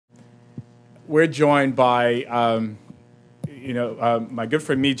we're joined by, my good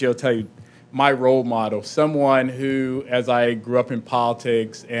friend Miji will tell you, my role model, someone who, as I grew up in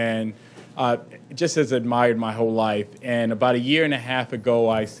politics and just has admired my whole life. And about a year and a half ago,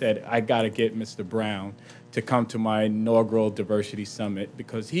 I said, I got to get Mr. Brown to come to my inaugural Diversity Summit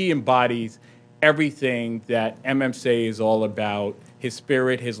because he embodies everything that MMSA is all about, his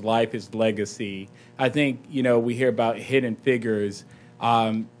spirit, his life, his legacy. I think, we hear about hidden figures.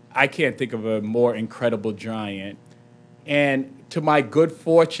 I can't think of a more incredible giant. And to my good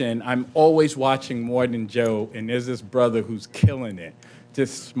fortune, I'm always watching More Than Joe, and there's this brother who's killing it.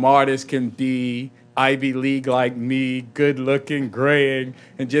 Just smart as can be, Ivy League like me, good looking, graying,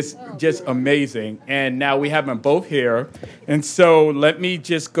 and just amazing. And now we have them both here. And so let me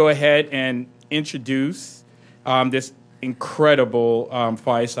just go ahead and introduce this incredible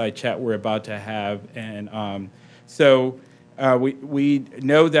fireside chat we're about to have. And we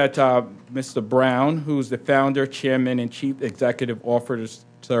know that Mr. Brown, who's the founder, chairman, and chief executive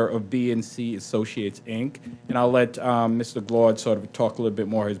officer of B&C Associates, Inc. And I'll let Mr. Glaude sort of talk a little bit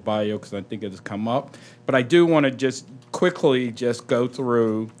more his bio because I think it has come up. But I do want to just quickly just go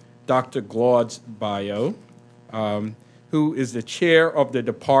through Dr. Glaude's bio, who is the chair of the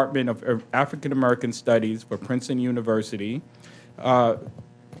Department of African American Studies for Princeton University.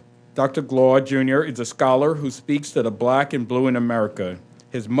 Dr. Glaude Jr. is a scholar who speaks to the black and blue in America.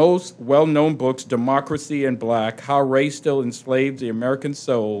 His most well-known books, Democracy and Black, How Race Still Enslaves the American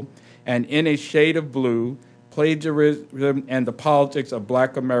Soul, and In a Shade of Blue, Plagiarism and the Politics of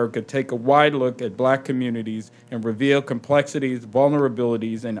Black America, take a wide look at black communities and reveal complexities,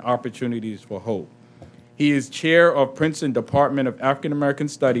 vulnerabilities, and opportunities for hope. He is chair of Princeton Department of African American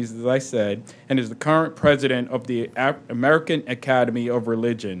Studies, as I said, and is the current president of the American Academy of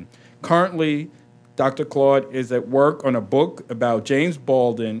Religion. Currently, Dr. Glaude is at work on a book about James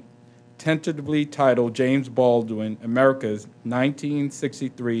Baldwin, tentatively titled James Baldwin, America's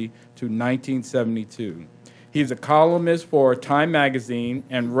 1963 to 1972. He's a columnist for Time magazine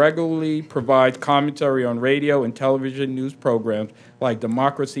and regularly provides commentary on radio and television news programs like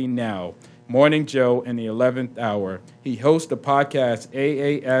Democracy Now!, Morning Joe, and The 11th Hour. He hosts the podcast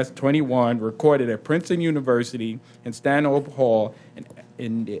AAS 21, recorded at Princeton University in Stanhope Hall,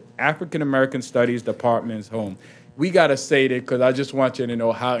 in the African American Studies Department's home. We got to say that because I just want you to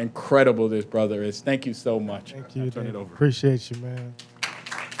know how incredible this brother is. Thank you so much. Thank you. I'll turn it over. Appreciate you, man.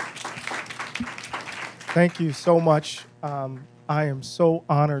 Thank you so much. I am so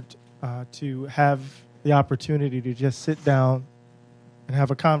honored to have the opportunity to just sit down and have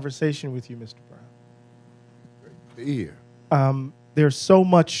a conversation with you, Mr. Brown. Great to be here. There's so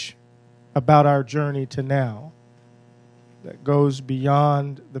much about our journey to now that goes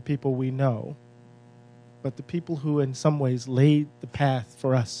beyond the people we know, but the people who in some ways laid the path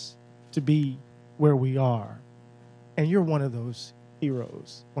for us to be where we are. And you're one of those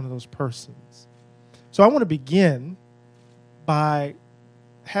heroes, one of those persons. So I want to begin by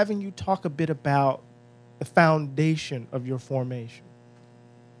having you talk a bit about the foundation of your formation.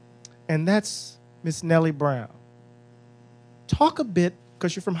 And that's Miss Nellie Brown. Talk a bit,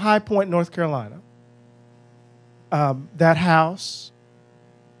 because you're from High Point, North Carolina. That house,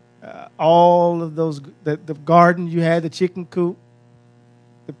 all of those, the garden you had, the chicken coop,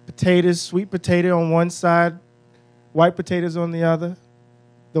 the potatoes, sweet potato on one side, white potatoes on the other,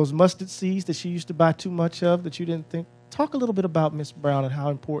 those mustard seeds that she used to buy too much of that you didn't think. Talk a little bit about Miss Brown and how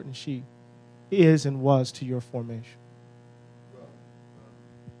important she is and was to your formation.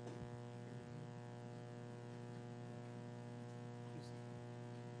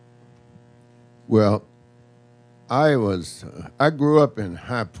 Well, I grew up in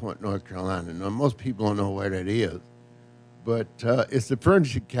High Point, North Carolina. Now, most people don't know where that is, but it's the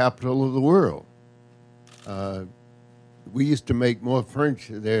furniture capital of the world. We used to make more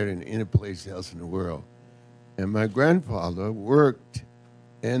furniture there than any place else in the world. And my grandfather worked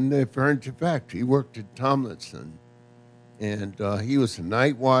in the furniture factory. He worked at Tomlinson, and he was a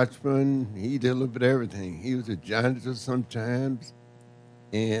night watchman. He did a little bit of everything. He was a janitor sometimes,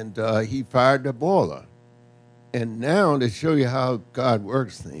 and he fired the boiler. And now, to show you how God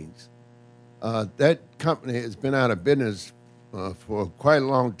works things, that company has been out of business for quite a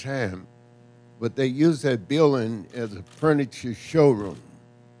long time, but they use that building as a furniture showroom.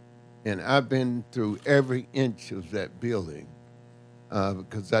 And I've been through every inch of that building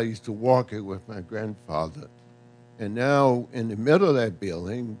because I used to walk it with my grandfather. And now, in the middle of that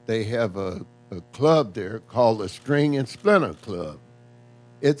building, they have a club there called the String and Splinter Club.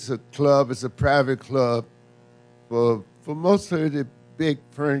 It's a club, it's a private club for most of the big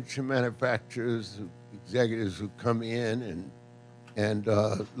furniture manufacturers, executives who come in and and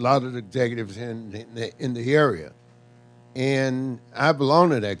a lot of the executives in the area. And I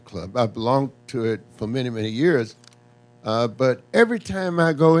belong to that club. I belonged to it for many, many years. But every time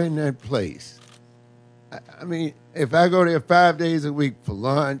I go in that place, I mean, if I go there 5 days a week for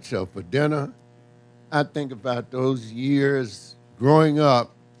lunch or for dinner, I think about those years growing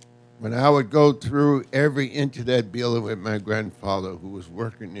up when I would go through every inch of that building with my grandfather, who was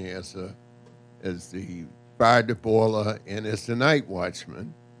working there as the fire boiler and as the night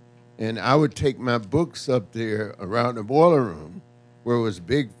watchman. And I would take my books up there around the boiler room where it was a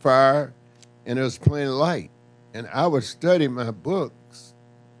big fire and there was plenty of light. And I would study my books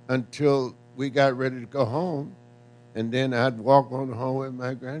until we got ready to go home. And then I'd walk on home with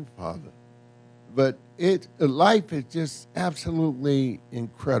my grandfather. But life is just absolutely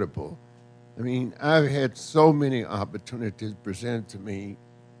incredible. I mean, I've had so many opportunities presented to me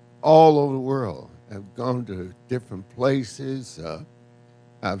all over the world. I've gone to different places.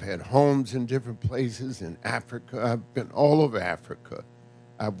 I've had homes in different places in Africa. I've been all over Africa.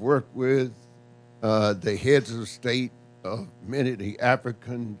 I've worked with the heads of state of many of the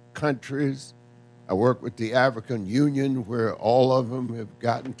African countries. I work with the African Union, where all of them have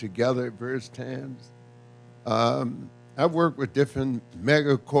gotten together at various times. I've worked with different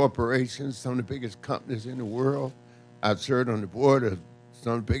mega corporations, some of the biggest companies in the world. I've served on the board of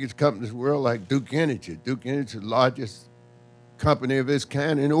some of the biggest companies in the world, like Duke Energy. Duke Energy is the largest company of its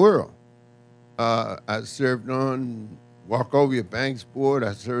kind in the world. I served on Wachovia Bank's board.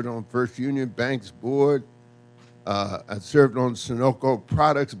 I served on First Union Bank's board. I served on Sunoco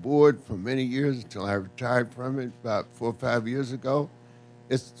Products board for many years until I retired from it about 4 or 5 years ago.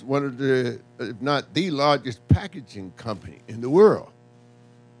 It's one of the, if not the largest packaging company in the world.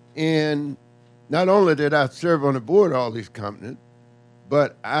 And not only did I serve on the board of all these companies,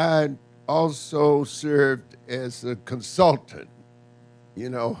 but I also served as a consultant. You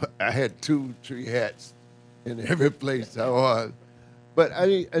know, I had 2, 3 hats in every place I was. But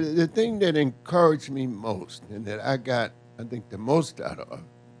the thing that encouraged me most and that I got, I think, the most out of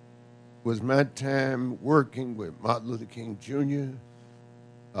was my time working with Martin Luther King Jr.,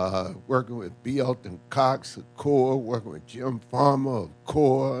 working with B. Elton Cox of CORE, working with Jim Farmer of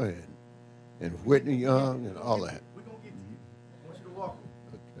CORE, and Whitney Young and all that. We're going to get to you. I want you to walk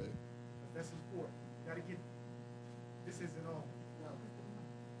with me. Okay. That's important. Got to get, this isn't on. No,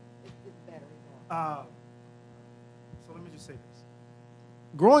 it's battery. So let me just say this.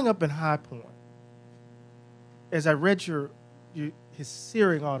 Growing up in High Point, as I read his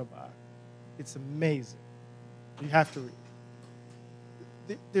searing autobiography, it's amazing. You have to read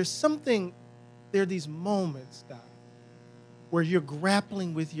it. There are these moments, Doc, where you're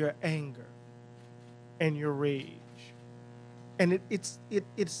grappling with your anger and your rage. And it's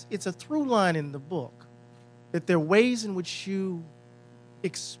a through line in the book that there are ways in which you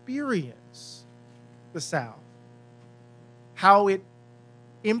experience the South, how it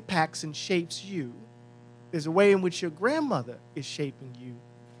impacts and shapes you. There's a way in which your grandmother is shaping you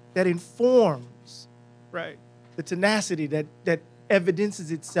that informs, right, the tenacity that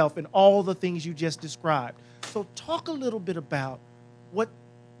evidences itself in all the things you just described. So talk a little bit about what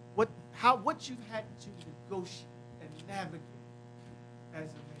you've had to negotiate and navigate as a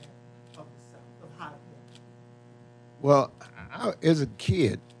man of the South, of High Point. Well, as a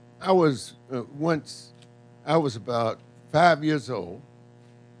kid, I was about 5 years old,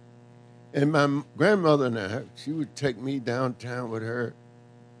 and my grandmother and I, she would take me downtown with her,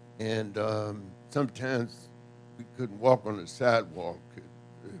 and sometimes we couldn't walk on the sidewalk.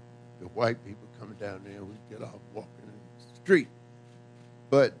 The white people coming down there, we'd get off walking in the street.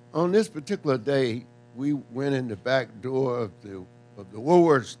 But on this particular day, we went in the back door of the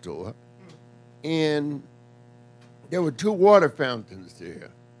Woolworth store, and there were 2 water fountains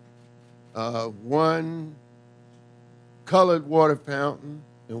there. One colored water fountain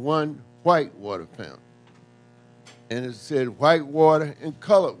and one white water fountain. And it said white water and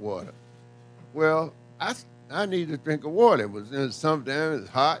colored water. Well, I needed a drink of water. It was in the summertime, it was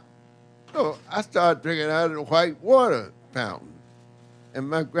hot. So I started drinking out of the white water fountain. And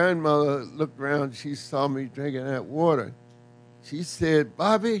my grandmother looked around, she saw me drinking that water. She said,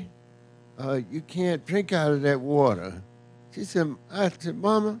 "Bobby, you can't drink out of that water." I said,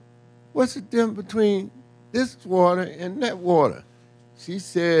 "Mama, what's the difference between this water and that water?" She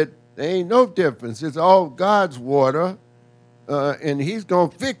said, "There ain't no difference. It's all God's water, and he's going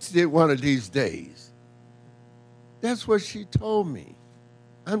to fix it one of these days." That's what she told me.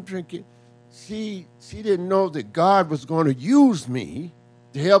 I'm drinking. She didn't know that God was going to use me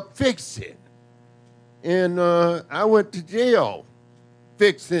to help fix it. And I went to jail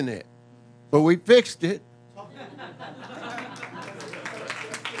fixing it. But we fixed it.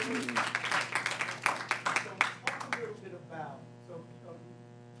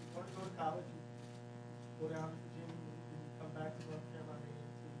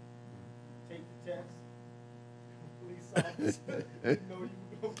 didn't know you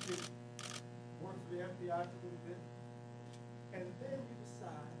were going to work for the FBI for a little bit. And then you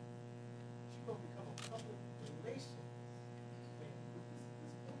decide you're going to become a public relations man.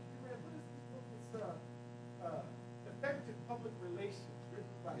 This book you read, what is this book? It's Effective Public Relations,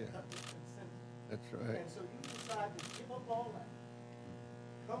 written by Douglas Princeton. That's right. And so you decide to give up all that,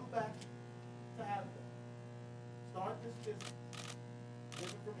 come back to Africa, start this business,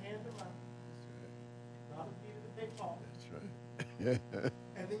 living from hand to mouth. Not a Peter to pay Paul. That's right.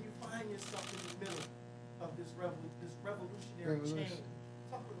 And then you find yourself in the middle of this revolutionary change.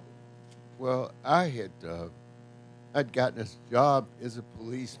 Talk a little bit. Well, I'd gotten this job as a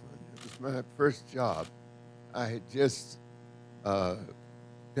policeman. It was my first job. I had just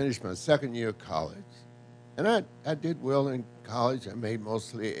finished my second year of college. And I did well in college. I made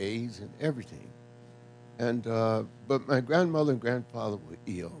mostly A's and everything. And but my grandmother and grandfather were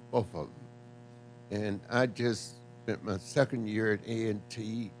ill, both of them. And I just spent my second year at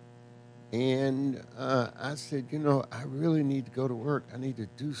A&T. And I said, you know, I really need to go to work. I need to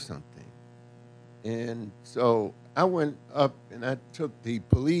do something. And so I went up and I took the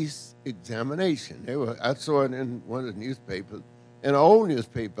police examination. I saw it in one of the newspapers, in an old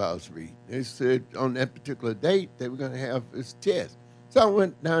newspaper I was reading. They said on that particular date they were going to have this test. So I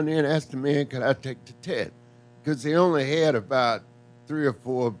went down there and asked the man, could I take the test? Because they only had about 3 or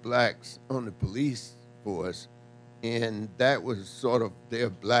 4 blacks on the police force, and that was sort of their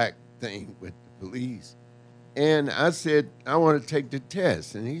black thing with the police. And I said, I want to take the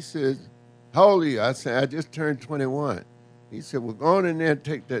test. And he said, how old are you? I said, I just turned 21. He said, well, go on in there and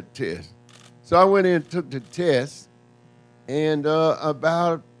take that test. So I went in and took the test, and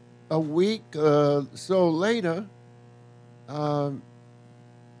about a week so later,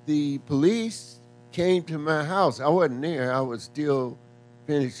 the police came to my house. I wasn't there. I was still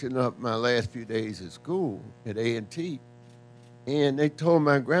finishing up my last few days at school at A&T. And they told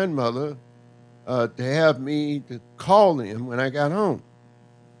my grandmother to have me to call them when I got home.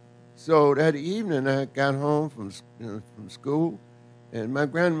 So that evening I got home from school, and my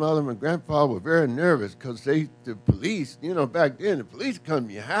grandmother and my grandfather were very nervous because the police, you know, back then the police come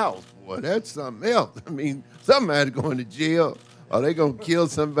to your house, boy, that's something else. I mean, somebody's going to jail, or they going to kill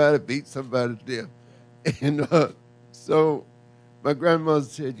somebody, beat somebody to death. And so my grandmother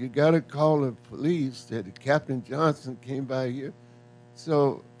said, you got to call the police. Said Captain Johnson came by here.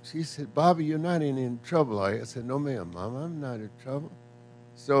 So she said, Bobby, you're not in any trouble, are you? I said, no, ma'am, Mom, I'm not in trouble.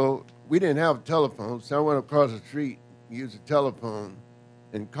 So we didn't have a telephone, so I went across the street, used a telephone,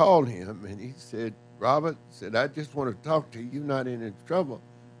 and called him. And he said, Robert, said, I just want to talk to you. You're not in any trouble.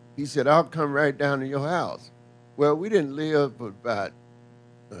 He said, I'll come right down to your house. Well, we didn't live about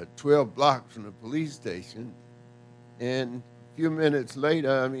 12 blocks from the police station. And a few minutes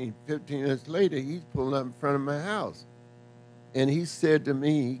later, 15 minutes later, he's pulling up in front of my house. And he said to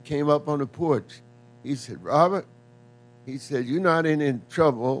me, he came up on the porch. He said, Robert, he said, you're not in any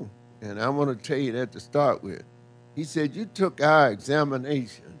trouble, and I want to tell you that to start with. He said, you took our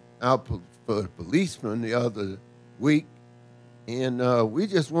examination out for policemen the other week, and we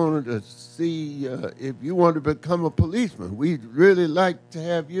just wanted to see if you wanted to become a policeman. We'd really like to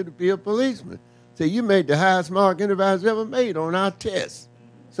have you to be a policeman. So you made the highest mark anybody's ever made on our test.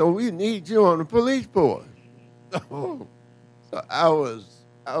 So we need you on the police force. So I was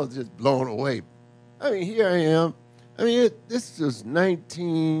just blown away. Here I am. This was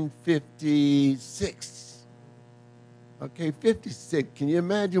 1956. Okay, 56. Can you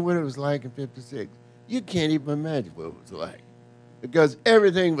imagine what it was like in 56? You can't even imagine what it was like, because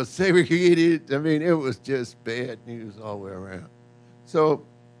everything was segregated. It was just bad news all the way around. So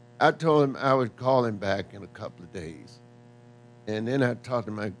I told him I would call him back in a couple of days. And then I talked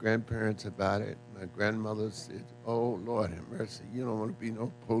to my grandparents about it. My grandmother said, oh, Lord have mercy, you don't want to be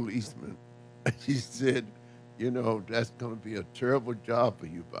no policeman. She said, that's going to be a terrible job for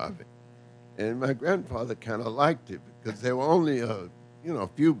you, Bobby. And my grandfather kind of liked it because there were only a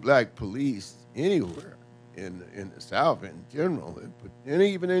few black police anywhere in the South in general, and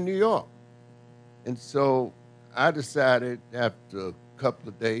even in New York. And so I decided after a couple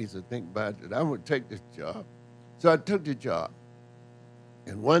of days to think about it, I'm going to take this job. So I took the job.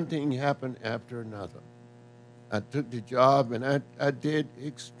 And one thing happened after another. I took the job, and I did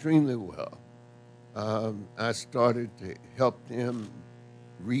extremely well. I started to help them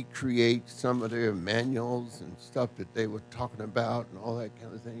recreate some of their manuals and stuff that they were talking about and all that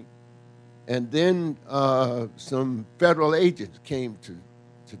kind of thing. And then some federal agents came to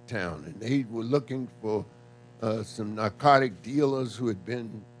town, and they were looking for some narcotic dealers who had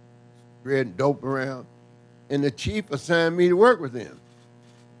been spreading dope around. And the chief assigned me to work with them.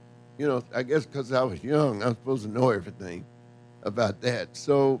 I guess because I was young, I was supposed to know everything. about that.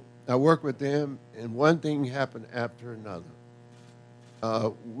 So I worked with them, and one thing happened after another.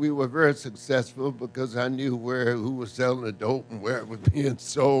 We were very successful because I knew who was selling the dope and where it was being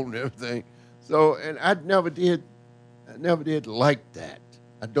sold and everything. So, and I never did like that.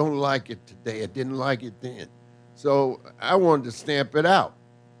 I don't like it today. I didn't like it then. So I wanted to stamp it out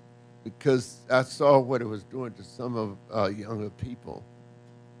because I saw what it was doing to some of our younger people.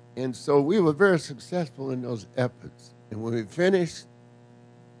 And so we were very successful in those efforts. And when we finished,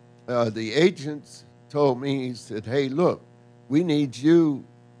 the agents told me, he said, hey, look, we need you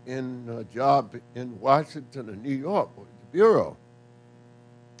in a job in Washington or New York with the Bureau.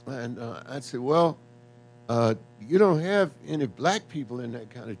 And I said, well, you don't have any black people in that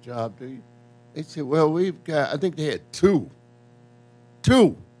kind of job, do you? They said, well, we've got, I think they had two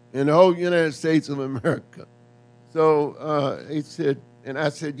in the whole United States of America. So they said, and I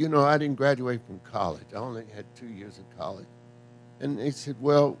said, you know, I didn't graduate from college. I only had 2 years of college. And they said,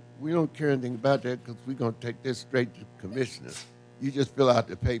 well, we don't care anything about that because we're going to take this straight to the commissioners. You just fill out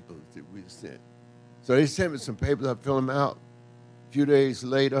the papers that we sent. So they sent me some papers. I filled them out. A few days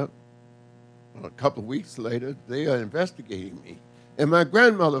later, a couple of weeks later, they are investigating me. And my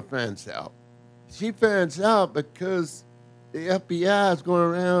grandmother finds out. She finds out because the FBI is going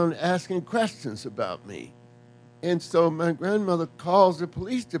around asking questions about me. And so my grandmother calls the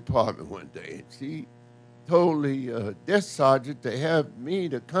police department one day, and she told the desk sergeant to have me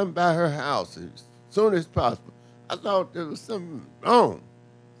to come by her house as soon as possible. I thought there was something wrong.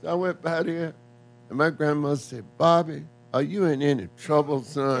 So I went by there, and my grandmother said, Bobby, are you in any trouble,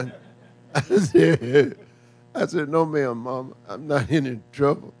 son? I said, no, ma'am, Mama, I'm not in any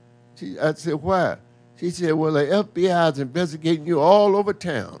trouble. I said, why? She said, well, the FBI is investigating you all over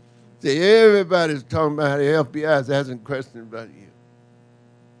town. See, everybody's talking about how the FBI is asking questions about you.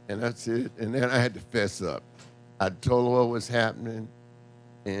 And I said, and then I had to fess up. I told her what was happening,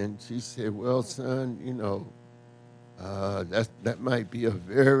 and she said, well, son, you know, that might be a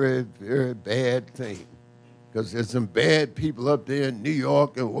very, very bad thing because there's some bad people up there in New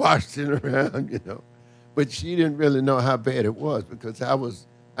York and Washington around, you know. But she didn't really know how bad it was because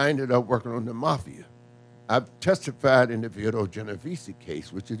I ended up working on the mafia. I've testified in the Vito Genovese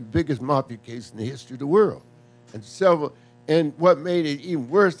case, which is the biggest mafia case in the history of the world. And what made it even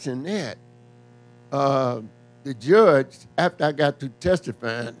worse than that, the judge, after I got through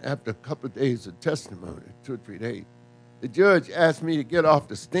testifying, after a couple of days of testimony, 2 or 3 days, the judge asked me to get off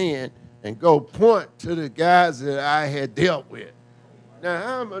the stand and go point to the guys that I had dealt with. Now,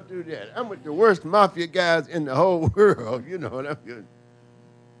 how am I do that? I'm with the worst mafia guys in the whole world, you know what I'm doing.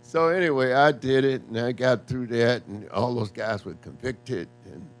 So anyway, I did it, and I got through that, and all those guys were convicted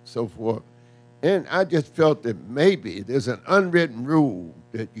and so forth. And I just felt that maybe there's an unwritten rule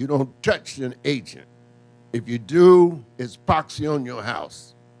that you don't touch an agent. If you do, it's proxy on your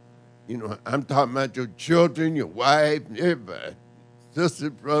house. You know, I'm talking about your children, your wife, and everybody, sister,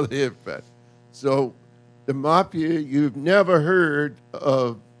 brother, everybody. So the mafia, you've never heard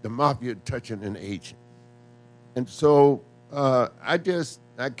of the mafia touching an agent. And so I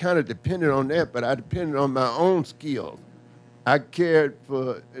kind of depended on that, but I depended on my own skills. I cared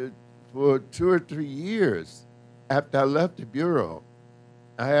for 2 or 3 years after I left the Bureau.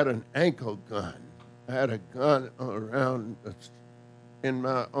 I had an ankle gun. I had a gun around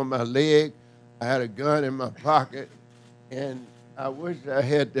on my leg. I had a gun in my pocket, and I wish I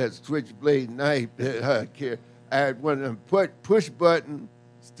had that switchblade knife that I carried. I had one of them push button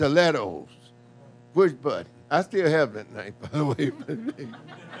stilettos. Push button. I still have that knife, by the way. Now,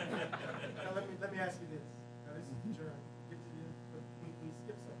 let me ask you this. Now, this is the journey. Get to the, but we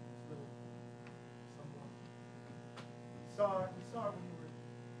skip something. Somewhat. You saw it when you were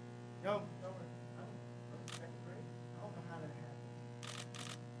young. Second grade. I don't know how that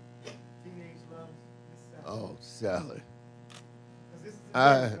happened. Teenage love. Miss Sally. Oh, Sally. 'Cause this is the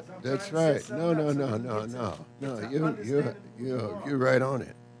journey, 'cause I'm That's trying to right. set No, something no, up so no, we can no, get no. to understand who you are. You're right on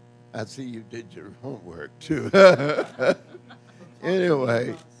it. I see you did your homework too.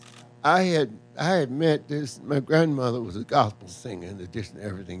 Anyway, I had met my grandmother was a gospel singer in addition to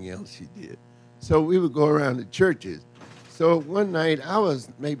everything else she did. So we would go around the churches. So one night I was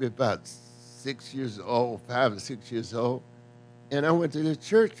maybe about 6 years old, 5 or 6 years old, and I went to this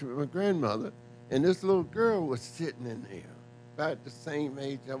church with my grandmother, and this little girl was sitting in there, about the same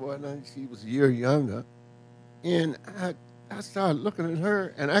age I was. She was a year younger, and I started looking at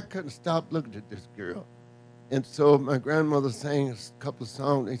her, and I couldn't stop looking at this girl. And so my grandmother sang a couple of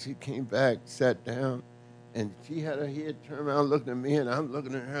songs, and she came back, sat down, and she had her head turned around looking at me, and I'm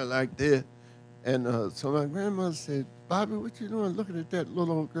looking at her like this. And so my grandmother said, Bobby, what you doing looking at that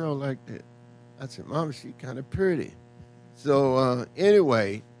little old girl like that? I said, Mama, she kind of pretty. So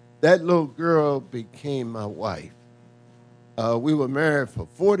anyway, that little girl became my wife. We were married for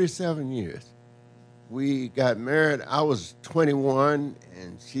 47 years. We got married, I was 21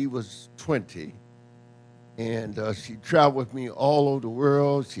 and she was 20. And she traveled with me all over the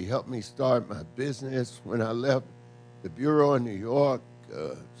world. She helped me start my business. When I left the bureau in New York,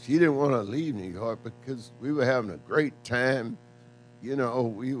 she didn't want to leave New York because we were having a great time. You know,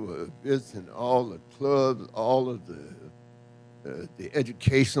 we were visiting all the clubs, all of the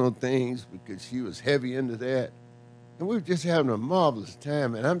educational things because she was heavy into that. And we were just having a marvelous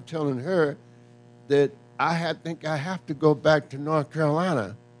time. And I'm telling her that think I have to go back to North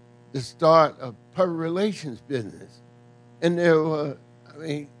Carolina to start a public relations business. And there were, I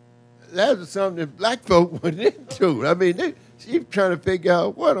mean, that was something that black folk went into. I mean, she was trying to figure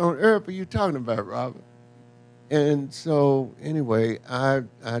out, what on earth are you talking about, Robert? And so, anyway, I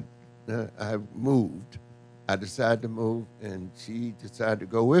moved. I decided to move, and she decided to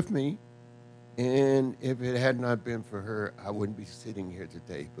go with me. And if it had not been for her, I wouldn't be sitting here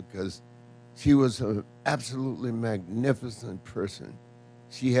today because she was an absolutely magnificent person.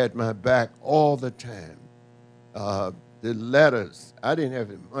 She had my back all the time. The letters, I didn't have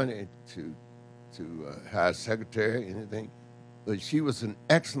the money to hire a secretary or anything, but she was an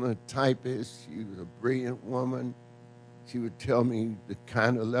excellent typist. She was a brilliant woman. She would tell me the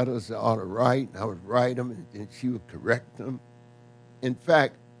kind of letters I ought to write, and I would write them, and then she would correct them. In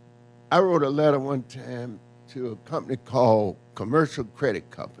fact, I wrote a letter one time to a company called Commercial Credit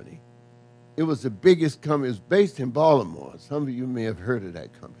Company. It was the biggest company. It was based in Baltimore. Some of you may have heard of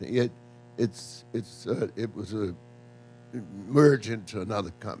that company. It was a merged into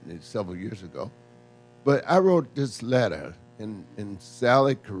another company several years ago. But I wrote this letter, and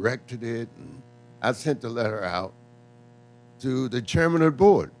Sally corrected it, and I sent the letter out to the chairman of the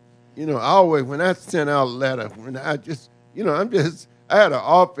board. You know, I always, when I sent out a letter, when I just, you know, I had an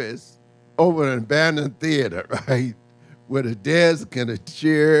office over an abandoned theater, right? With a desk and a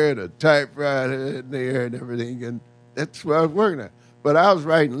chair and a typewriter in there and everything, and that's where I was working at. But I was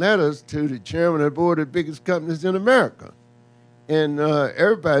writing letters to the chairman of the board of the biggest companies in America. And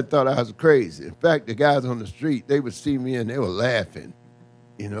everybody thought I was crazy. In fact, the guys on the street, they would see me and they were laughing.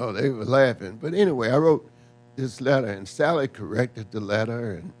 You know, they were laughing. But anyway, I wrote this letter, and Sally corrected the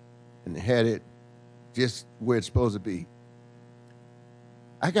letter and had it just where it's supposed to be.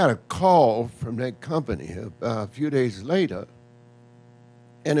 I got a call from that company a few days later,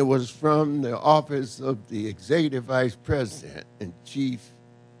 and it was from the office of the executive vice president and chief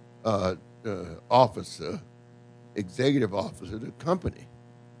executive officer of the company.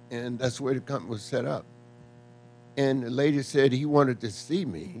 And that's where the company was set up. And the lady said he wanted to see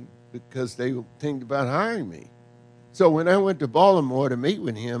me because they were thinking about hiring me. So when I went to Baltimore to meet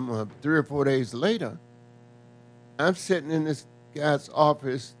with him 3 or 4 days later, I'm sitting in this guy's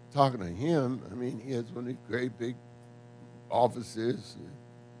office talking to him. I mean, he has one of these great big offices,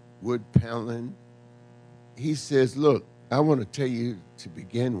 wood paneling. He says, look, I want to tell you to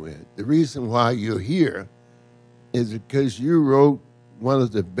begin with, the reason why you're here is because you wrote one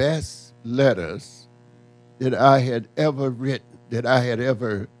of the best letters that I had ever written, that I had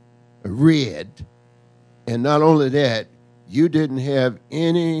ever read. And not only that, you didn't have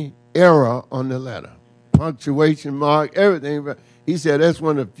any error on the letter. Punctuation mark, everything. He said that's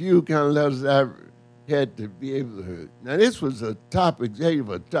one of the few kind of letters I had to be able to. Now, this was a top executive,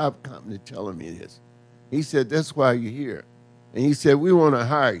 a top company telling me this. He said, that's why you're here. And he said, we want to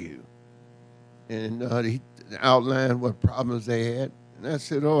hire you. And he outlined what problems they had. And I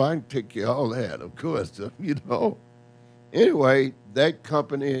said, oh, I can take care of all that, of course, you know. Anyway, that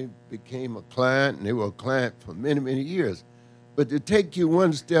company became a client, and they were a client for many, many years. But to take you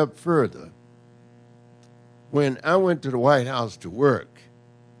one step further, when I went to the White House to work,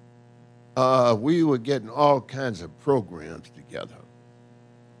 we were getting all kinds of programs together.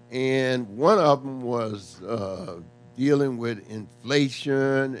 And one of them was dealing with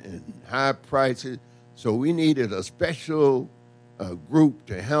inflation and high prices. So we needed a special group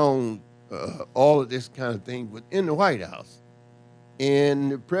to handle all of this kind of thing within the White House.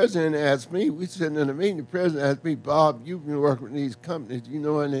 And the president asked me, we sitting in a meeting, the president asked me, Bob, you've been working with these companies, do you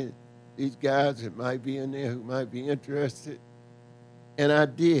know any these guys that might be in there who might be interested? And I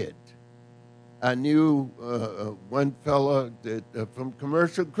did. I knew one fellow that from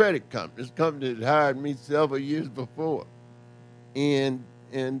Commercial Credit Company, this company that hired me several years before. And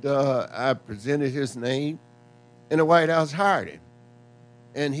I presented his name, and the White House hired him.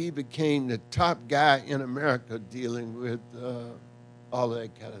 And he became the top guy in America dealing with all of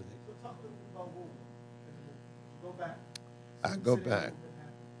that kind of thing. So talk a little bit about Woolworth. Go back. I go back.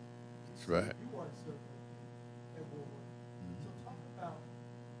 That's right. You weren't serving at Woolworth.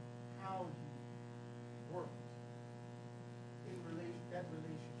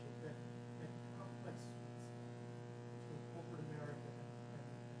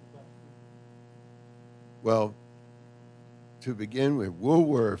 Well, to begin with,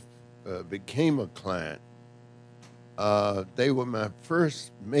 Woolworth became a client. They were my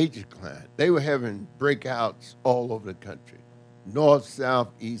first major client. They were having breakouts all over the country, north, south,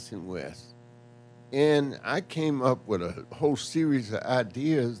 east, and west. And I came up with a whole series of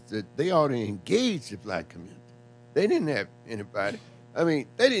ideas that they ought to engage the black community. They didn't have anybody. I mean,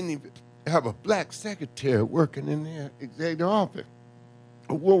 they didn't even have a black secretary working in their executive office.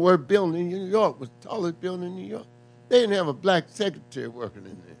 A Woolworth building in New York was the tallest building in New York. They didn't have a black secretary working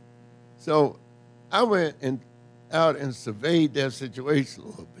in there. So I went out and surveyed their situation a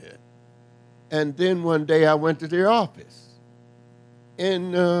little bit. And then one day I went to their office.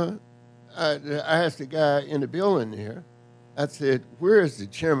 And I asked the guy in the building there, I said, where is the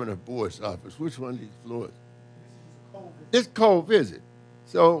chairman of the board's office? Which one of these floors? This cold visit.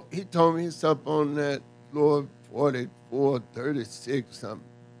 So he told me it's up on that floor 44, 36, something.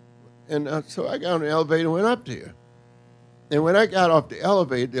 And so I got on the elevator and went up there. And when I got off the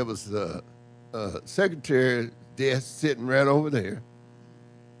elevator, there was a secretary's desk sitting right over there.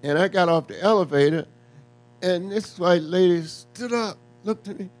 And I got off the elevator, and this white lady stood up, looked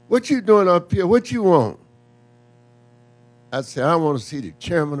at me. What you doing up here? What you want? I said, I want to see the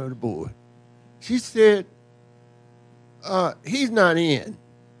chairman of the board. She said, he's not in.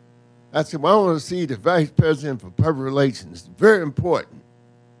 I said, well, I want to see the vice president for public relations. Very important.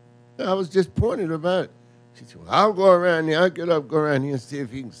 And I was disappointed about it. She said, well, I'll go around there. I'll get up, go around here and see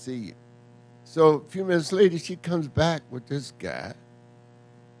if he can see you. So a few minutes later, she comes back with this guy.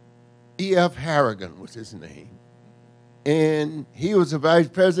 E.F. Harrigan was his name. And he was the vice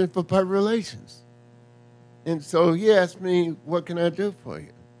president for public relations. And so he asked me, what can I do for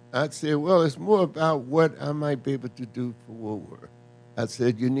you? I said, well, it's more about what I might be able to do for Woolworth. I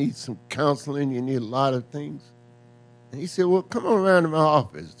said, you need some counseling, you need a lot of things. And he said, well, come on around to my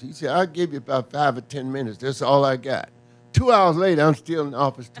office. He said, I'll give you about 5 or 10 minutes. That's all I got. 2 hours later, I'm still in the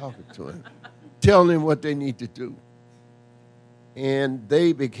office talking to him, telling him what they need to do. And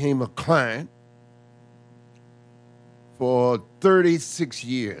they became a client. For 36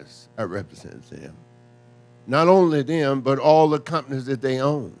 years, I represented them. Not only them, but all the companies that they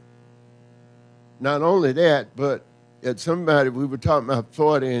own. Not only that, but we were talking about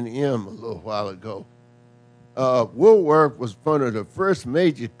Florida A&M a little while ago. Woolworth was one of the first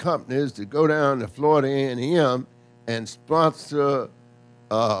major companies to go down to Florida A&M and sponsor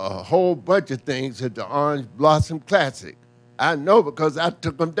a whole bunch of things at the Orange Blossom Classic. I know because I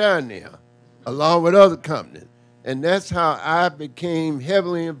took them down there, along with other companies. And that's how I became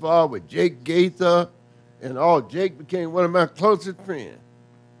heavily involved with Jake Gaither and all. Jake became one of my closest friends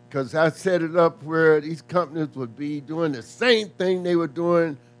because I set it up where these companies would be doing the same thing they were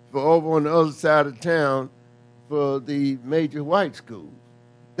doing for over on the other side of town for the major white schools.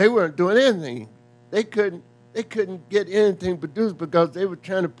 They weren't doing anything. They couldn't get anything produced because they were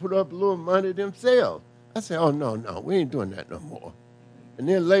trying to put up a little money themselves. I said, oh, no, we ain't doing that no more. And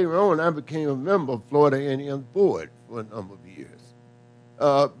then later on, I became a member of Florida A&M's board for a number of years.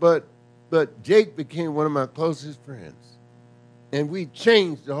 But Jake became one of my closest friends. And we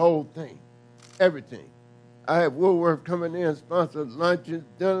changed the whole thing, everything. I had Woolworth coming in and sponsor lunches,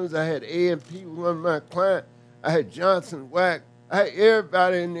 dinners. I had A&P was one of my clients. I had Johnson Wack. I had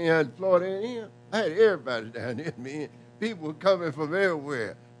everybody in there at Florida A&M. I had everybody down there, man. People were coming from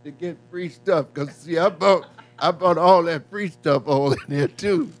everywhere to get free stuff. Because, see, I bought all that free stuff all in there,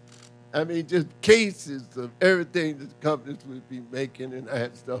 too. I mean, just cases of everything that the companies would be making, and I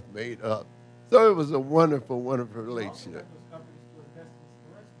had stuff made up. So it was a wonderful, wonderful relationship.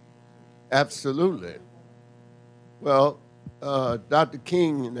 Absolutely. Well, Dr.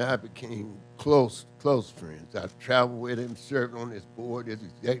 King and I became close friends. I traveled with him, served on his board, his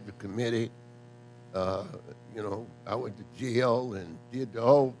executive committee. I went to jail and did the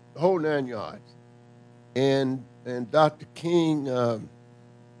whole 9 yards. And Dr. King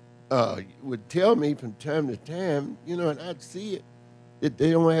would tell me from time to time, and I'd see it, that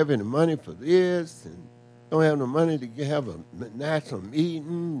they don't have any money for this, and don't have no money to have a national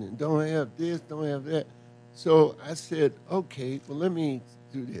meeting, and don't have this, don't have that. So I said, okay, well, let me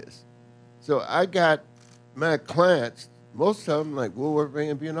do this. So I got my clients, most of them, like Woolworth,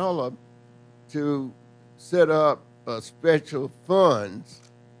 A&B, and all of them, to set up special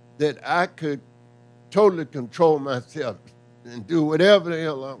funds that I could totally control myself and do whatever the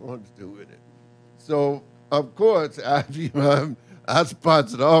hell I wanted to do with it. So, of course, I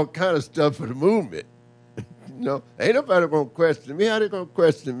sponsored all kind of stuff for the movement. Ain't nobody going to question me. How they going to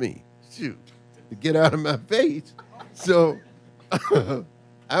question me? Shoot, to get out of my face. So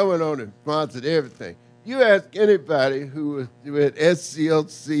I went on and sponsored everything. You ask anybody who was with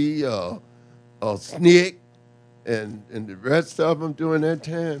SCLC or or Snick, and the rest of them during that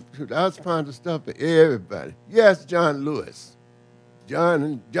time. I was finding stuff for everybody. Yes, John Lewis.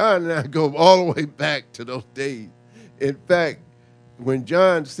 John and I go all the way back to those days. In fact, when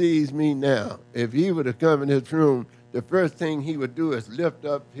John sees me now, if he would have come in this room, the first thing he would do is lift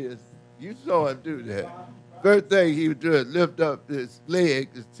up his, you saw him do that. First thing he would do is lift up his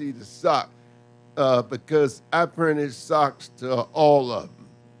leg to see the sock, because I printed socks to all of them.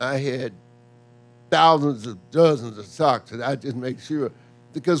 I had thousands of dozens of socks, and I just make sure.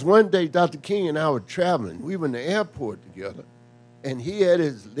 Because one day, Dr. King and I were traveling. We were in the airport together, and he had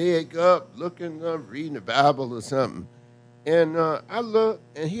his leg up, looking up, reading the Bible or something. And I looked,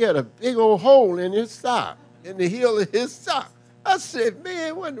 and he had a big old hole in his sock, in the heel of his sock. I said,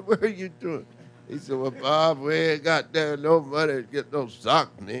 man, what in the world are you doing? He said, well, Bob, we ain't got there no money to get no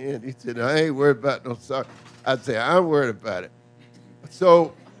socks, man. He said, I ain't worried about no socks. I said, I'm worried about it.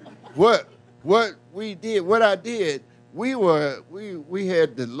 So what we did, what I did, we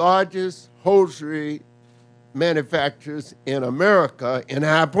had the largest hosiery manufacturers in America in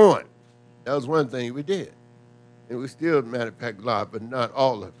High Point. That was one thing we did. And we still manufacture a lot, but not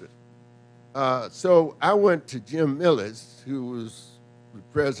all of it. So I went to Jim Millis, who was the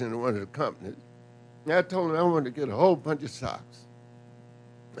president of one of the companies, and I told him I wanted to get a whole bunch of socks.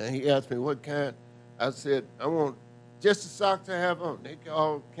 And he asked me what kind. I said, I want just the socks I have on. They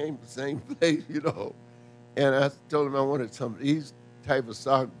all came from the same place, you know. And I told him I wanted some of these type of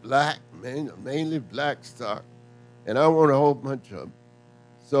socks, black, mainly black socks. And I want a whole bunch of them.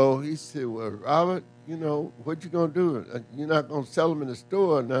 So he said, well, Robert, you know, what you going to do? You're not going to sell them in the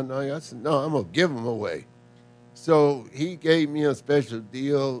store or nothing, are you? I said, no, I'm going to give them away. So he gave me a special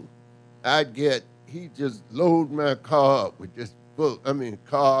deal. He just loaded my car up with just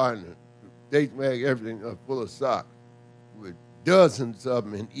car and a date bag, everything full of socks, with dozens of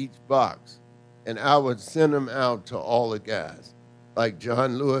them in each box. And I would send them out to all the guys, like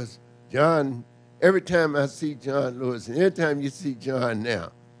John Lewis. John, every time I see John Lewis, and every time you see John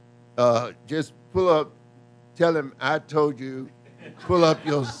now, just pull up, tell him I told you, pull up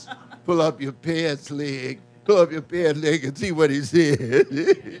your pants leg, pull up your pants leg and see what he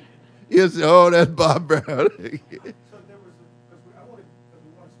said. He'll say, oh, that's Bob Brown. So there was because we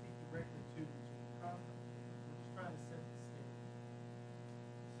want to speak directly to the conference. We're just trying to set the stage.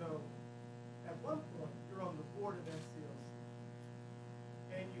 So at one point, you're on the board of SCLC,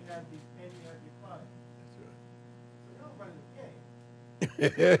 and you have your clients. That's right. So you're running the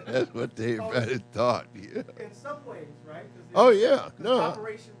game. That's what they everybody thought, yeah. In some ways, right? Oh, yeah. No.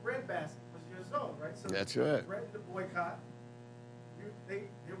 Operation Breadbasket was your zone, right? So That's right. You threatened to boycott.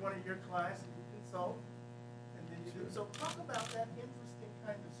 You're one of your clients that you consult, and then you do. So talk about that interesting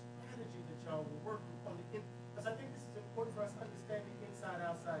kind of strategy that y'all were working on because I think this is important for us to understand the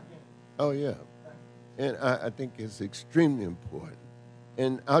inside-outside game. Oh, yeah. And I think it's extremely important.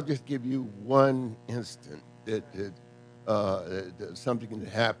 And I'll just give you one instant that something that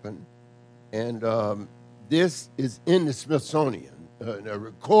happened. And this is in the Smithsonian, a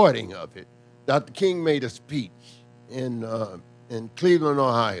recording of it. Dr. King made a speech in Cleveland,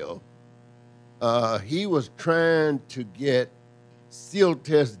 Ohio. He was trying to get seal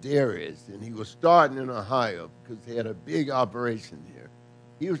test dairies, and he was starting in Ohio because they had a big operation there.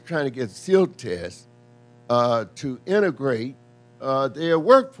 He was trying to get seal tests to integrate their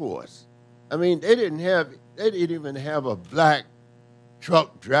workforce. I mean, they didn't even have a black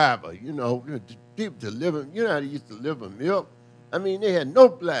truck driver, you know, people delivering, you know how they used to deliver milk? I mean, they had no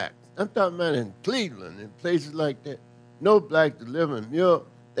blacks. I'm talking about in Cleveland and places like that. No blacks delivering milk.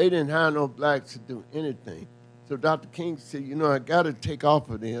 They didn't hire no blacks to do anything. So Dr. King said, you know, I got to take off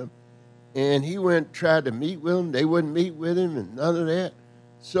of them. And he tried to meet with them. They wouldn't meet with him and none of that.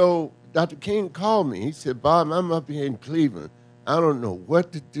 So Dr. King called me. He said, Bob, I'm up here in Cleveland. I don't know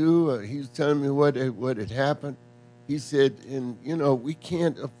what to do. He was telling me what had happened. He said, and, you know, we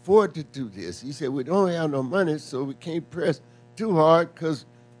can't afford to do this. He said, we don't have no money, so we can't press too hard because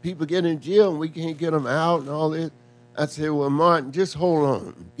people get in jail and we can't get them out and all this. I said, well, Martin, just hold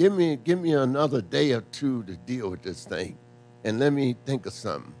on. Give me another day or two to deal with this thing, and let me think of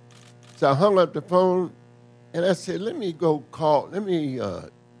something. So I hung up the phone, and I said, let me call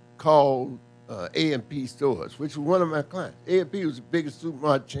A&P Stores, which was one of my clients. A&P was the biggest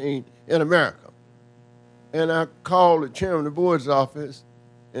supermarket chain in America. And I called the chairman of the board's office,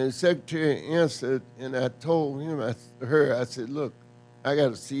 and the secretary answered, and I told her, I said, look, I got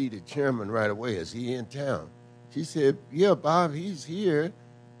to see the chairman right away. Is he in town? She said, yeah, Bob, he's here.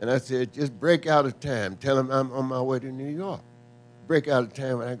 And I said, just break out a time. Tell him I'm on my way to New York. Break out a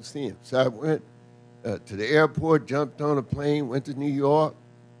time when I can see him. So I went to the airport, jumped on a plane, went to New York.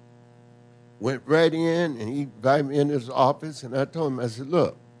 went right in, and he invited me in his office, and I told him, I said,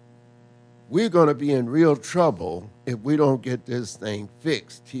 look, we're going to be in real trouble if we don't get this thing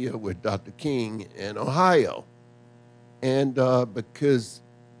fixed here with Dr. King in Ohio. And because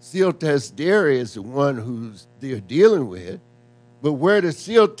Seal Test Dairy is the one who's they're dealing with, but where the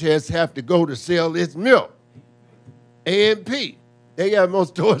Seal Tests have to go to sell its milk? A&P. They got more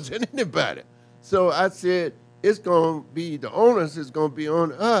stores than anybody. So I said, it's going to be, the onus is going to be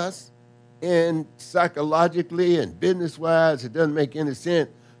on us, and psychologically and business-wise, it doesn't make any sense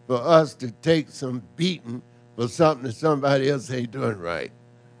for us to take some beating for something that somebody else ain't doing right.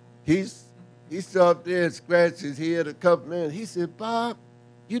 He stood up there and scratched his head a couple minutes. He said, Bob,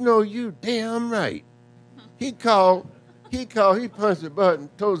 you know you damn right. He punched the button,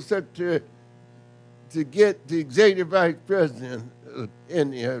 told the secretary to get the executive vice president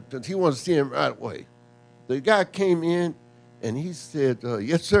in there because he wants to see him right away. The guy came in and he said,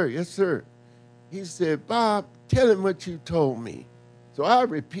 yes, sir, yes, sir. He said, Bob, tell him what you told me. So I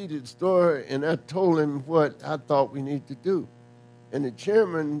repeated the story, and I told him what I thought we needed to do. And the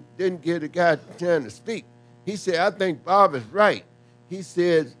chairman didn't give the guy time to speak. He said, I think Bob is right. He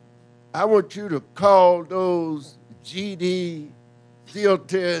said, I want you to call those GD Seal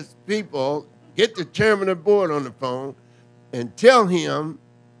Test people, get the chairman of the board on the phone, and tell him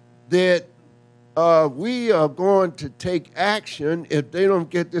that we are going to take action if they don't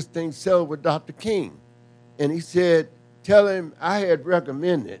get this thing settled with Dr. King. And he said, tell him I had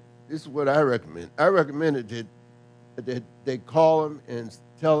recommended, this is what I recommend. I recommended that they call him and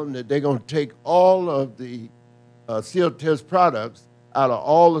tell him that they're going to take all of the Seal Test products out of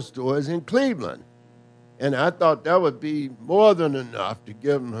all the stores in Cleveland. And I thought that would be more than enough to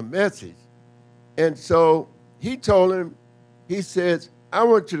give him a message. And so he told him, he says, I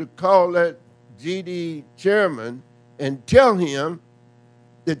want you to call that GD chairman and tell him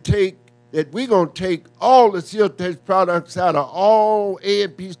that we're going to take all the Seal Test products out of all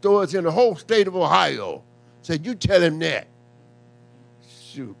A&P stores in the whole state of Ohio. Said, you tell him that.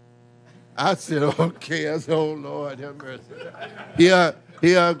 Shoot. I said, okay. I said, oh, Lord, have mercy. Here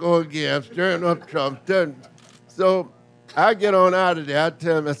I go again. I'm stirring up trouble. So I get on out of there. I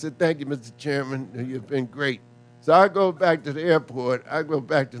tell him, I said, thank you, Mr. Chairman. You've been great. So I go back to the airport.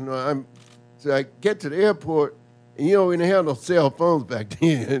 So I get to the airport, and we didn't have no cell phones back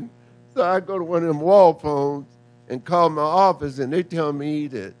then. So I go to one of them wall phones and call my office, and they tell me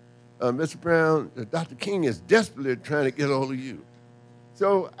that, Mr. Brown, Dr. King is desperately trying to get a hold of you.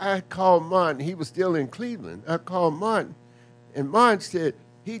 So I called Martin. He was still in Cleveland. I called Martin, and Martin said,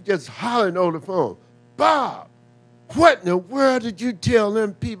 he just hollered over the phone, Bob, what in the world did you tell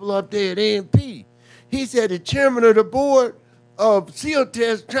them people up there at A&P? He said the chairman of the board of Seal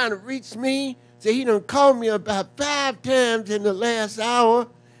Test trying to reach me, said he done called me about 5 times in the last hour,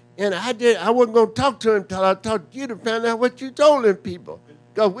 and I wasn't going to talk to him until I talked to you to find out what you told them people,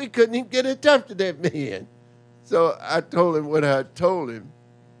 because we couldn't even get in touch with that man. So I told him what I told him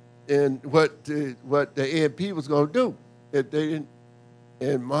and what the A&P was going to do if they didn't.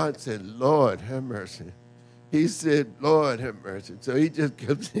 And Martin said, Lord, have mercy. He said, Lord, have mercy. So he just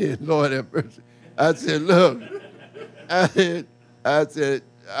kept saying, Lord, have mercy. I said, look, I said,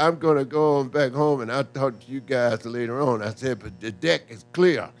 I'm going to go on back home, and I'll talk to you guys later on. I said, but the deck is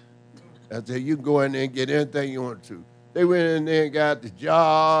clear. I said, you can go in there and get anything you want to. They went in there and got the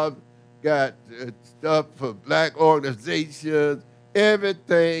job, got stuff for black organizations,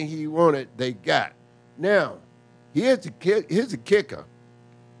 everything he wanted, they got. Now, here's the kicker.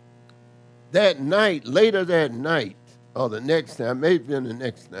 That night, later that night, or the next night, maybe in the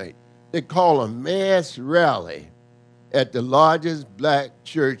next night, they call a mass rally at the largest black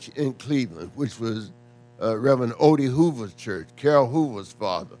church in Cleveland, which was Reverend Odie Hoover's church, Carol Hoover's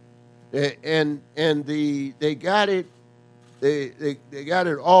father. And they got it. They got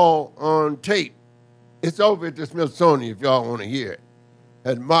it all on tape. It's over at the Smithsonian if y'all want to hear it.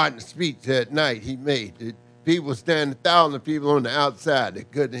 At Martin's speech that night he made, people standing, 1,000 people on the outside. They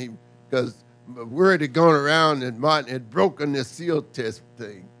couldn't even, because word had gone around that Martin had broken this Seal Test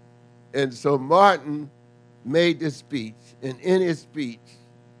thing. And so Martin made this speech, and in his speech,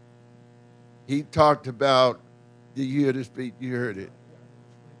 he talked about, did you hear the speech? You heard it.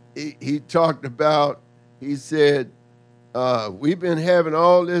 He talked about, he said, we've been having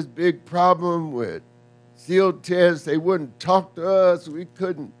all this big problem with Seal Tests. They wouldn't talk to us. We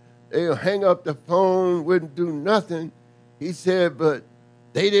couldn't, they would hang up the phone, wouldn't do nothing. He said, but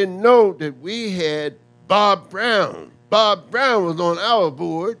they didn't know that we had Bob Brown. Bob Brown was on our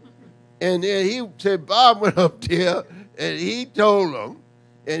board. And then he said, Bob went up there and he told them,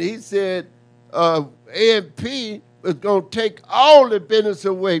 and he said, A&P was going to take all the business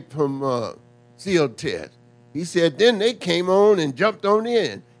away from SEAL test. He said, then they came on and jumped on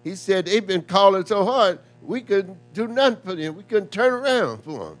in. He said, they've been calling so hard, we couldn't do nothing for them. We couldn't turn around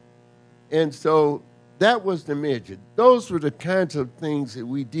for them. And so that was the measure. Those were the kinds of things that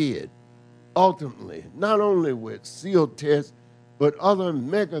we did, ultimately, not only with SEAL tests, but other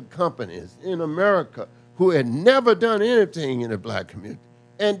mega companies in America who had never done anything in the black community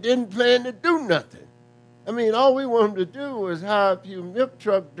and didn't plan to do nothing. I mean, all we wanted to do was hire a few milk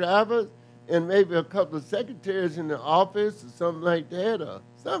truck drivers and maybe a couple of secretaries in the office or something like that. Or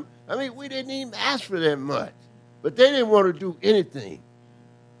something. I mean, we didn't even ask for that much, but they didn't want to do anything.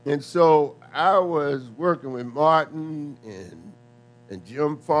 And so I was working with Martin and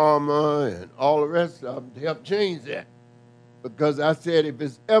Jim Farmer and all the rest of them to help change that. Because I said, if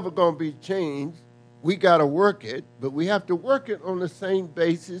it's ever going to be changed, we got to work it, but we have to work it on the same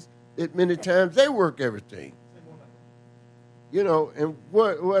basis that many times they work everything. You know, and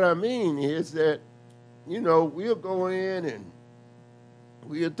what I mean is that, you know, we'll go in and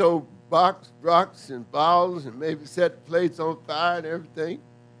we'll throw rocks and bottles and maybe set the place on fire and everything.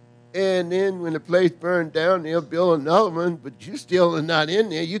 And then when the place burned down, they'll build another one, but you still are not in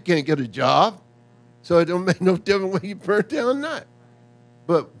there. You can't get a job. So it don't make no difference whether you burn down or not.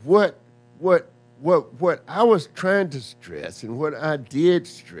 But what I was trying to stress and what I did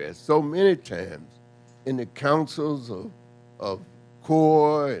stress so many times in the councils of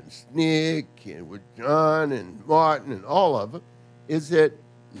CORE and SNCC and with John and Martin and all of them is that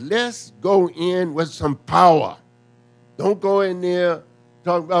let's go in with some power. Don't go in there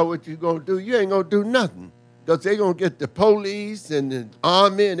talking about what you're going to do. You ain't going to do nothing because they're going to get the police and the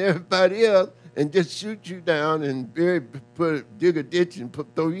army and everybody else and just shoot you down and dig a ditch and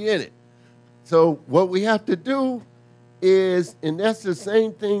throw you in it. So what we have to do is, and that's the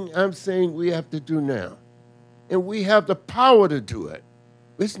same thing I'm saying we have to do now, and we have the power to do it.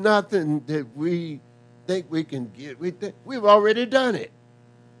 It's nothing that we think we can get. We've already done it.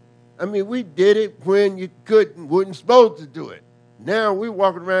 I mean, we did it when you wasn't supposed to do it. Now we're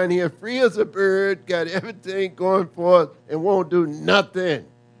walking around here free as a bird, got everything going for us, and won't do nothing.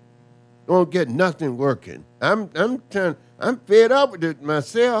 Won't get nothing working. I'm fed up with it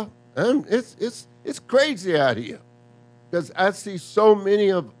myself. It's crazy out here because I see so many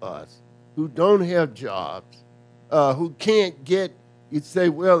of us who don't have jobs, who can't get. You'd say,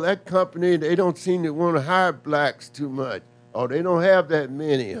 well, that company, they don't seem to want to hire blacks too much, or they don't have that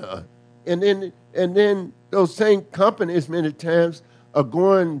many. And then those same companies many times are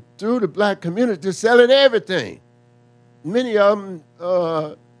going through the black community selling everything. Many of them,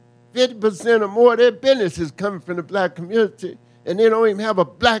 50% or more of their business is coming from the black community, and they don't even have a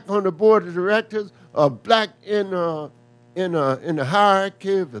black on the board of directors or black in the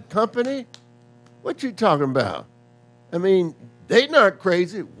hierarchy of the company. What you talking about? I mean, they not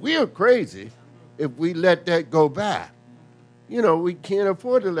crazy. We're crazy if we let that go by. You know, we can't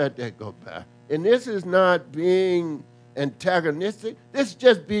afford to let that go by. And this is not being antagonistic. This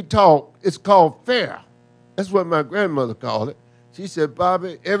just be talk. It's called fair. That's what my grandmother called it. She said,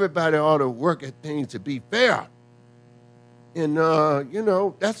 Bobby, everybody ought to work at things to be fair. And, you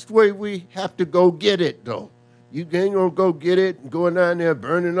know, that's the way we have to go get it, though. You ain't going to go get it and going down there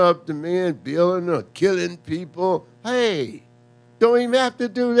burning up the men, building or killing people. Hey, don't even have to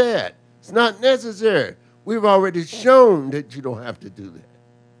do that. It's not necessary. We've already shown that you don't have to do that.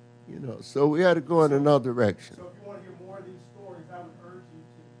 You know, so we had to go in another direction. So if you want to hear more of these stories, I would urge you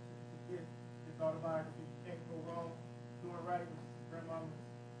to get the autobiography, You Can't Go Wrong, Doing Right with Grandma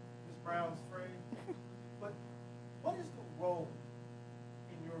Miss Brown's phrase. But what is the role,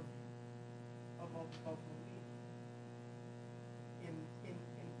 in your view, of multicultural media in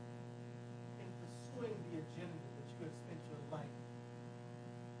pursuing the agenda that you have spent your life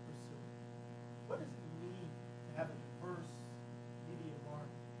pursuing? What does it mean to have a diverse media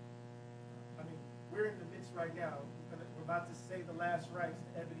market? I mean, we're in the midst right now. We're about to say the last rites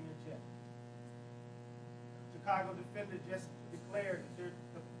to Ebony and Jet. Chicago Defender just declared that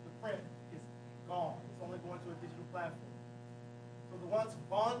the print is gone. It's only going to a digital platform. So the once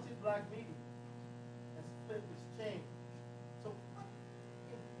vaunted black media has flipped its change. So what,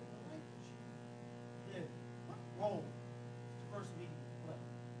 in the life that you live, what role does diverse media play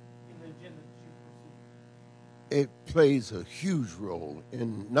in the agenda that you pursue? It plays a huge role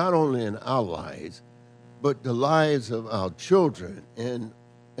in not only in our lives, but the lives of our children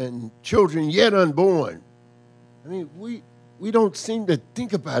and children yet unborn. I mean, we don't seem to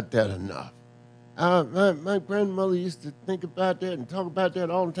think about that enough. My grandmother used to think about that and talk about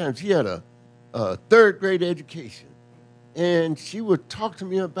that all the time. She had a third grade education, and she would talk to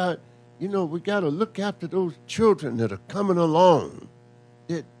me about, you know, we got to look after those children that are coming along.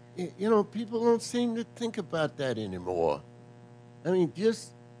 That you know, people don't seem to think about that anymore. I mean,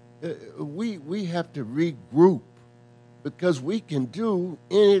 just we have to regroup because we can do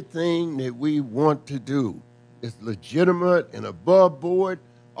anything that we want to do. It's legitimate and above board.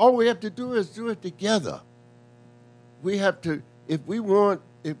 All we have to do is do it together. We have to, if we want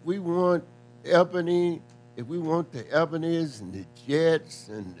Ebony, if we want the Ebonies and the Jets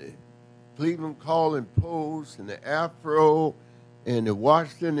and the Cleveland Calling Post and the Afro and the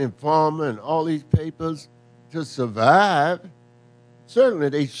Washington Informer and all these papers to survive, certainly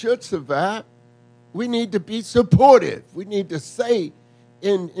they should survive. We need to be supportive. We need to say,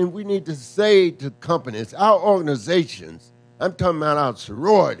 and we need to say to companies, our organizations, I'm talking about our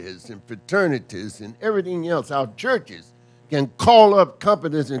sororities and fraternities and everything else, our churches can call up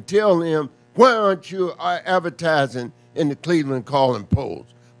companies and tell them, why aren't you advertising in the Cleveland Calling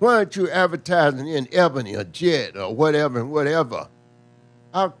Post? Why aren't you advertising in Ebony or Jet or whatever and whatever?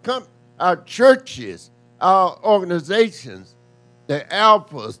 Our churches, our organizations, the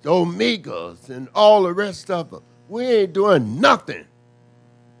Alphas, the Omegas, and all the rest of them, we ain't doing nothing.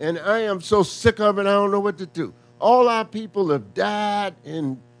 And I am so sick of it, I don't know what to do. All our people have died,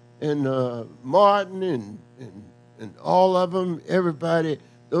 and Martin and all of them, everybody,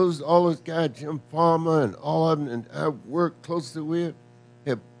 all those guys, Jim Farmer and all of them, and I work closely with,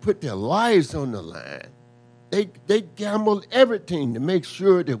 have put their lives on the line. They gambled everything to make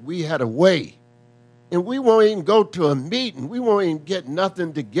sure that we had a way. And we won't even go to a meeting. We won't even get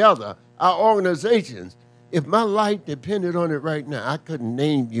nothing together. Our organizations, if my life depended on it right now, I couldn't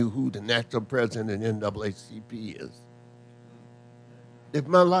name you who the national president of NAACP is. If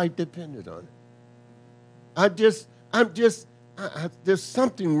my life depended on it. There's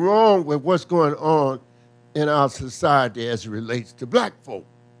something wrong with what's going on in our society as it relates to black folk.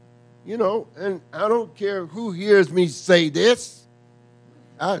 You know, and I don't care who hears me say this.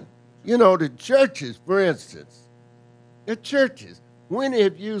 You know, the churches, for instance, the churches, when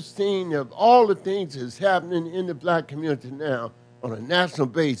have you seen of all the things that's happening in the black community now on a national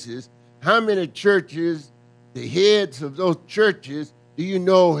basis, how many churches, the heads of those churches, do you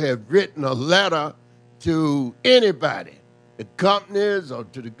know have written a letter to anybody, the companies or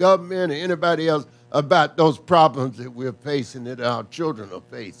to the government or anybody else about those problems that we're facing, that our children are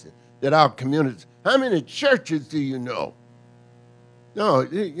facing, that our communities, how many churches do you know? No,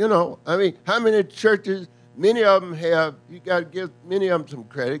 you know, I mean, how many churches, many of them have, you got to give many of them some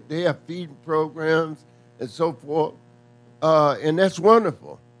credit. They have feeding programs and so forth, and that's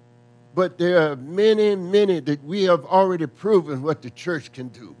wonderful. But there are many, many that we have already proven what the church can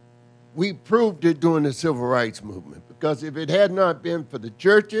do. We proved it during the Civil Rights Movement, because if it had not been for the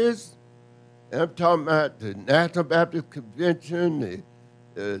churches, and I'm talking about the National Baptist Convention,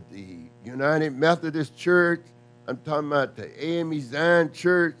 the United Methodist Church, I'm talking about the AME Zion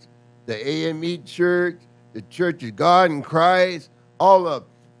Church, the AME Church, the Church of God in Christ, all of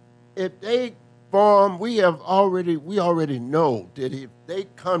them. If they form, we already know that if they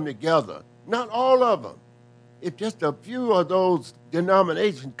come together, not all of them, if just a few of those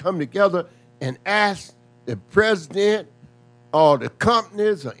denominations come together and ask the president or the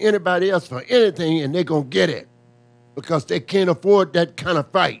companies or anybody else for anything, and they're going to get it because they can't afford that kind of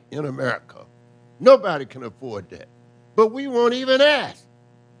fight in America. Nobody can afford that. But we won't even ask.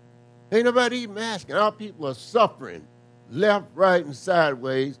 Ain't nobody even asking. Our people are suffering left, right, and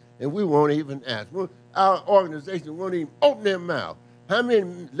sideways, and we won't even ask. Our organization won't even open their mouth. How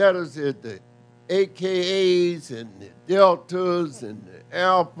many letters did the AKAs and the Deltas and the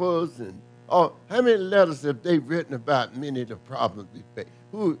Alphas and all, how many letters have they written about many of the problems we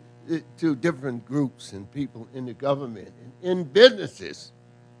face? To different groups and people in the government and in businesses.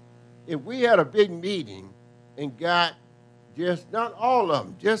 If we had a big meeting and got just, not all of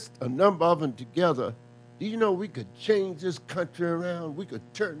them, just a number of them together, do you know we could change this country around? We could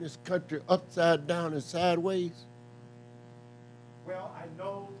turn this country upside down and sideways? Well, I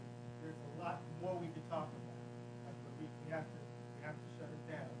know there's a lot more we could talk about, but we have to shut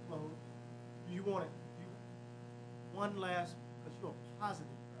it down, close. You want it? One last, because you're a positive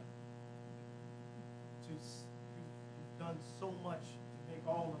brother. You've done so much to make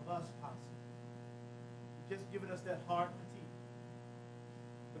all of us possible. You've just given us that hard fatigue,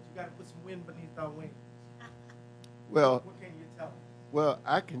 but you got to put some wind beneath our wings. Well, what can you tell us? Well,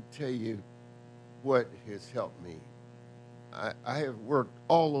 I can tell you what has helped me. I have worked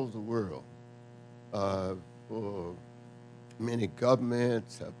all over the world for many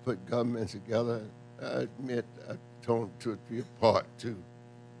governments. I've put governments together. I admit I've torn two or three apart too.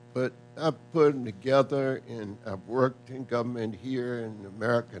 But I've put them together, and I've worked in government here in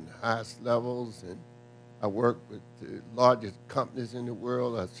America in the highest levels, and I work with the largest companies in the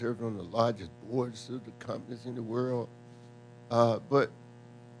world. I serve on the largest boards of the companies in the world. But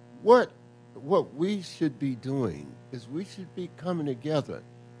what we should be doing is we should be coming together,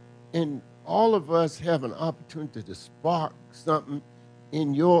 and all of us have an opportunity to spark something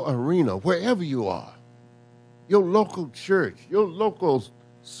in your arena, wherever you are, your local church, your local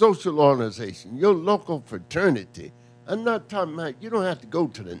social organization, your local fraternity. I'm not talking about, you don't have to go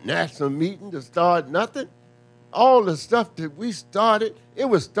to the national meeting to start nothing. All the stuff that we started, it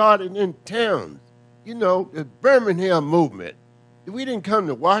was started in towns. You know, the Birmingham movement. We didn't come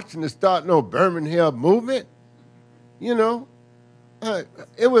to Washington to start no Birmingham movement. You know,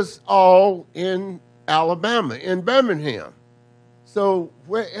 it was all in Alabama, in Birmingham. So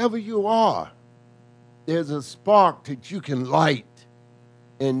wherever you are, there's a spark that you can light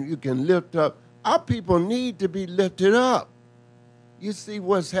and you can lift up. Our people need to be lifted up. You see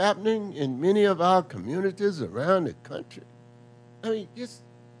what's happening in many of our communities around the country. It's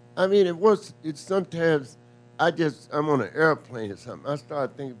sometimes I'm on an airplane or something. I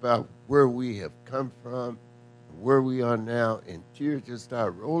start thinking about where we have come from, where we are now, and tears just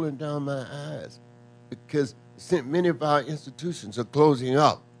start rolling down my eyes because many of our institutions are closing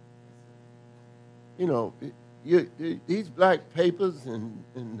up. You know, these black papers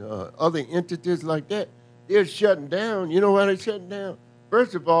and other entities like that, they're shutting down. You know why they're shutting down?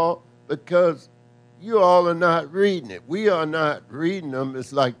 First of all, because you all are not reading it. We are not reading them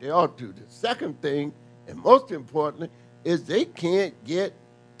as like they ought to. The second thing, and most importantly, is they can't get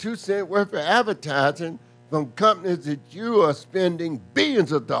 2 cents worth of advertising from companies that you are spending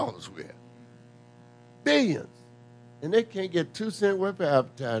billions of dollars with. Billions. And they can't get 2 cents worth of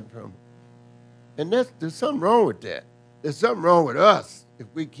advertising from them. And there's something wrong with that. There's something wrong with us if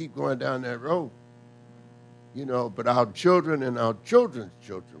we keep going down that road. You know, but our children and our children's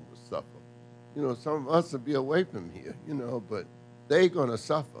children will suffer. You know, some of us will be away from here, you know, but they're going to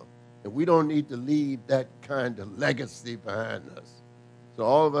suffer. And we don't need to leave that kind of legacy behind us. So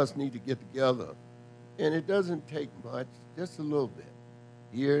all of us need to get together. And it doesn't take much, just a little bit,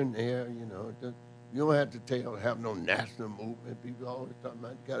 here and there, you know. You don't have to have no national movement. People always talking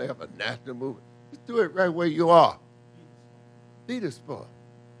about you got to have a national movement. Just do it right where you are. Be the sport.